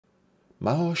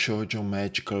Mahou Shojo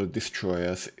Magical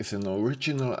Destroyers is an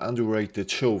original underrated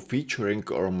show featuring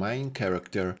our main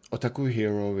character, otaku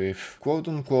hero with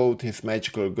quote-unquote his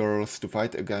magical girls to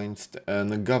fight against a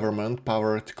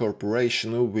government-powered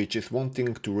corporation which is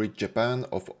wanting to rid Japan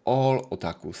of all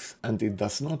otakus. And it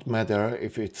does not matter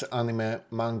if it's anime,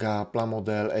 manga,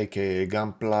 plamodel aka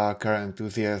Gunpla, car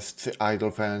enthusiasts,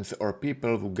 idol fans or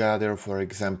people who gather for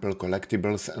example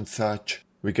collectibles and such.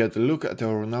 We get a look at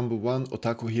our number one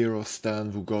otaku hero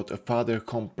Stan who got a father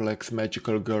complex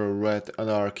magical girl Red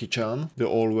Anarchy-chan, the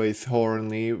always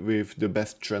horny with the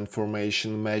best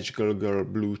transformation magical girl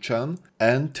Blue-chan,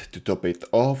 and to top it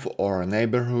off our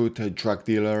neighborhood drug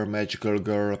dealer magical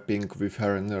girl Pink with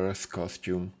her nurse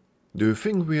costume. Do you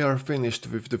think we are finished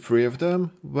with the three of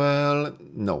them? Well,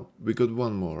 no, we got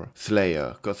one more.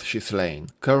 Slayer, cause she's slain.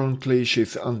 Currently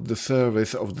she's under the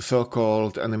service of the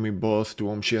so-called enemy boss to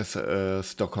whom she has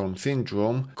Stockholm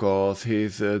Syndrome, cause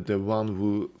he's the one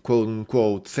who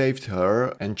quote-unquote saved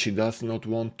her and she does not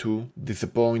want to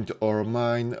disappoint our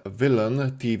main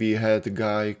villain, TV head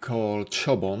guy called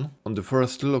Shobon. On the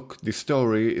first look, the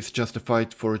story is just a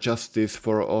fight for justice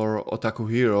for our otaku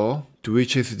hero, to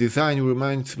which his design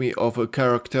reminds me of a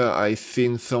character I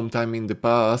seen sometime in the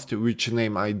past, which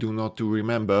name I do not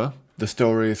remember. The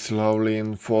story is slowly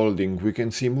unfolding, we can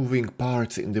see moving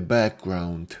parts in the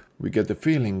background. We get the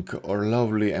feeling our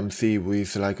lovely MC, who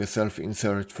is like a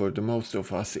self-insert for the most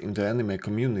of us in the anime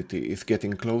community, is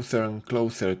getting closer and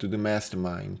closer to the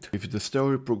mastermind. With the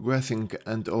story progressing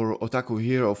and our otaku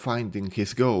hero finding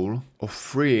his goal of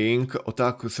freeing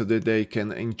otaku so that they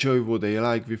can enjoy what they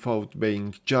like without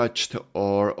being judged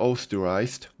or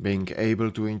ostracized, being able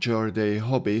to enjoy their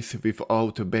hobbies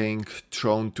without being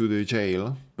thrown to the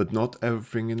jail. But not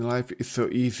everything in life is so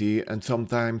easy and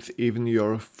sometimes even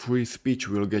your free speech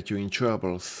will get you in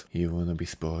troubles. You wanna be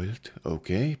spoiled?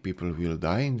 Okay, people will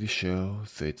die in the show,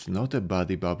 so it's not a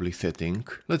buddy bubbly setting.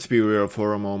 Let's be real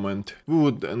for a moment. We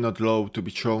would not love to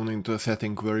be thrown into a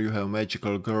setting where you have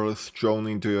magical girls thrown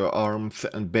into your arms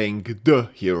and being the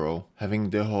hero.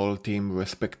 Having the whole team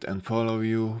respect and follow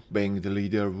you, being the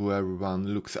leader who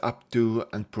everyone looks up to,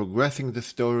 and progressing the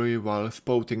story while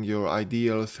spouting your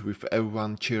ideals with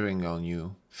everyone cheering on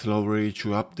you. Slowly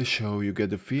throughout the show you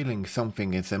get the feeling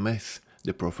something is amiss.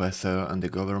 The professor and the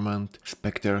government,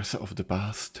 specters of the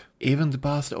past. Even the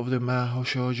past of the Mahou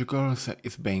Shojo girls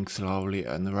is being slowly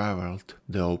unraveled.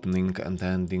 The opening and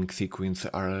ending sequence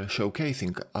are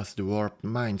showcasing us the warped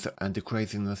minds and the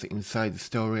craziness inside the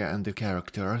story and the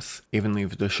characters. Even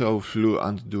if the show flew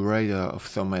under the radar of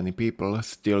so many people,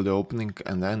 still the opening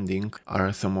and ending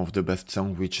are some of the best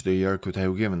songs which the year could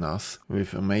have given us,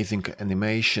 with amazing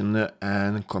animation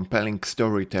and compelling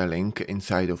storytelling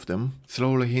inside of them,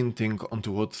 slowly hinting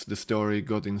onto what the story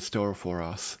got in store for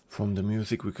us. From the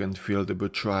music we can feel the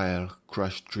betrayal,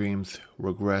 crushed dreams,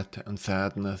 regret and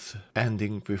sadness,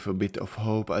 ending with a bit of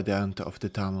hope at the end of the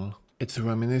tunnel. It's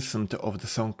reminiscent of the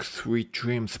song Sweet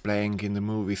Dreams playing in the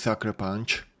movie Sucker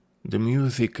Punch. The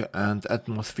music and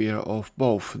atmosphere of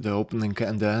both the opening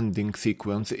and the ending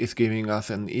sequence is giving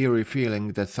us an eerie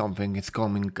feeling that something is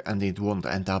coming and it won't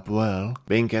end up well.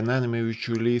 Being an anime which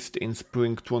released in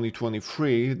spring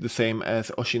 2023, the same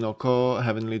as Oshinoko,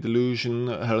 Heavenly Delusion,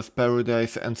 Hell's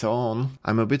Paradise and so on,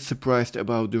 I'm a bit surprised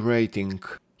about the rating.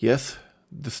 Yes,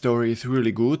 the story is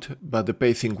really good, but the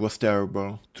pacing was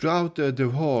terrible. Throughout the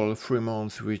whole 3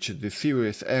 months which the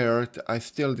series aired, I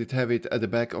still did have it at the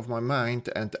back of my mind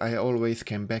and I always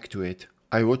came back to it.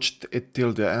 I watched it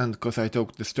till the end cause I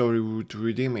thought the story would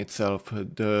redeem itself.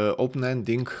 The open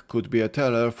ending could be a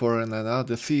teller for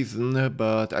another season,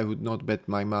 but I would not bet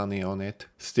my money on it.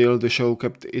 Still, the show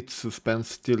kept its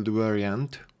suspense till the very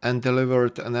end and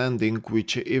delivered an ending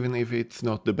which, even if it's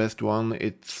not the best one,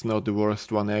 it's not the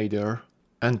worst one either.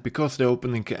 And because the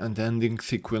opening and ending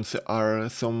sequence are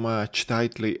so much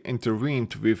tightly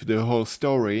intertwined with the whole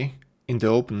story, in the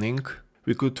opening,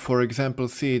 we could for example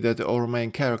see that our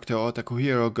main character otaku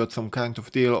hero got some kind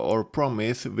of deal or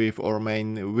promise with our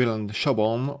main villain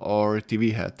Shobon or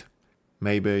TV head.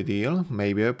 Maybe a deal,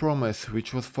 maybe a promise,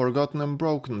 which was forgotten and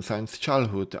broken since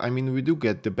childhood. I mean, we do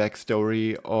get the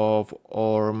backstory of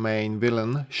our main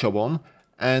villain Shobon,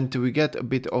 and we get a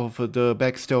bit of the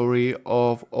backstory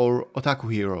of our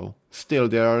otaku hero. Still,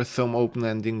 there are some open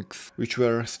endings which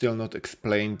were still not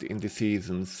explained in the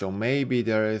season, so maybe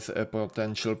there is a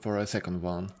potential for a second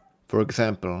one. For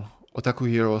example,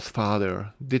 otaku hero's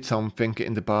father did something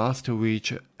in the past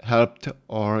which helped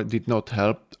or did not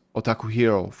help otaku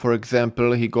hero. For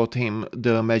example, he got him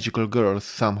the magical girls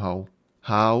somehow.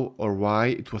 How or why,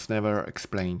 it was never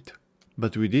explained.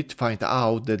 But we did find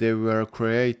out that they were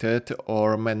created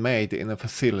or man-made in a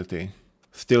facility.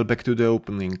 Still back to the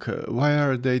opening. Why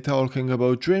are they talking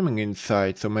about dreaming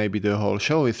inside? So maybe the whole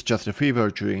show is just a fever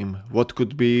dream. What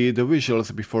could be the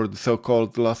visuals before the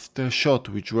so-called last shot,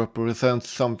 which represents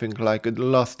something like the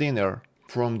last dinner?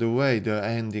 From the way the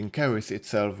ending carries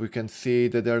itself, we can see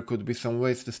that there could be some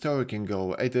ways the story can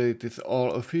go. Either it is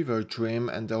all a fever dream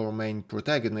and our main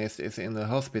protagonist is in a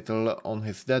hospital on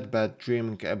his deathbed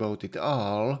dreaming about it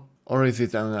all, or is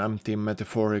it an empty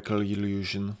metaphorical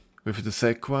illusion? With the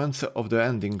sequence of the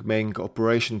ending being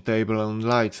operation table and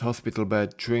lights, hospital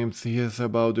bed, dreams he has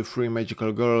about the three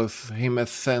magical girls, him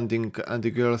ascending and the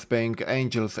girls being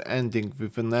angels, ending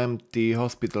with an empty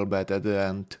hospital bed at the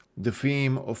end. The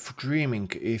theme of dreaming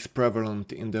is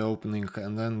prevalent in the opening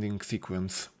and ending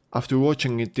sequence. After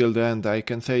watching it till the end, I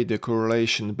can say the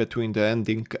correlation between the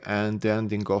ending and the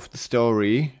ending of the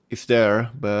story is there,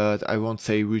 but I won't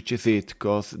say which is it,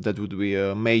 cause that would be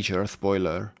a major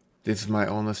spoiler. This is my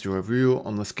honest review.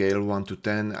 On a scale 1 to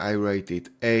 10, I rate it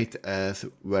 8 as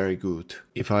very good.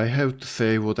 If I have to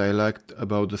say what I liked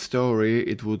about the story,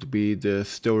 it would be the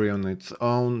story on its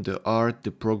own, the art,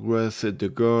 the progress, the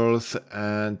girls,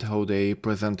 and how they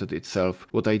presented itself.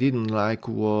 What I didn't like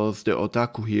was the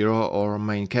otaku hero or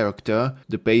main character,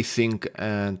 the pacing,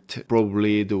 and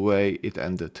probably the way it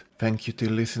ended. Thank you for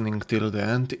listening till the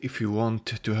end. If you want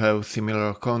to have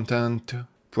similar content,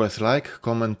 press like,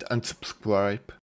 comment and subscribe.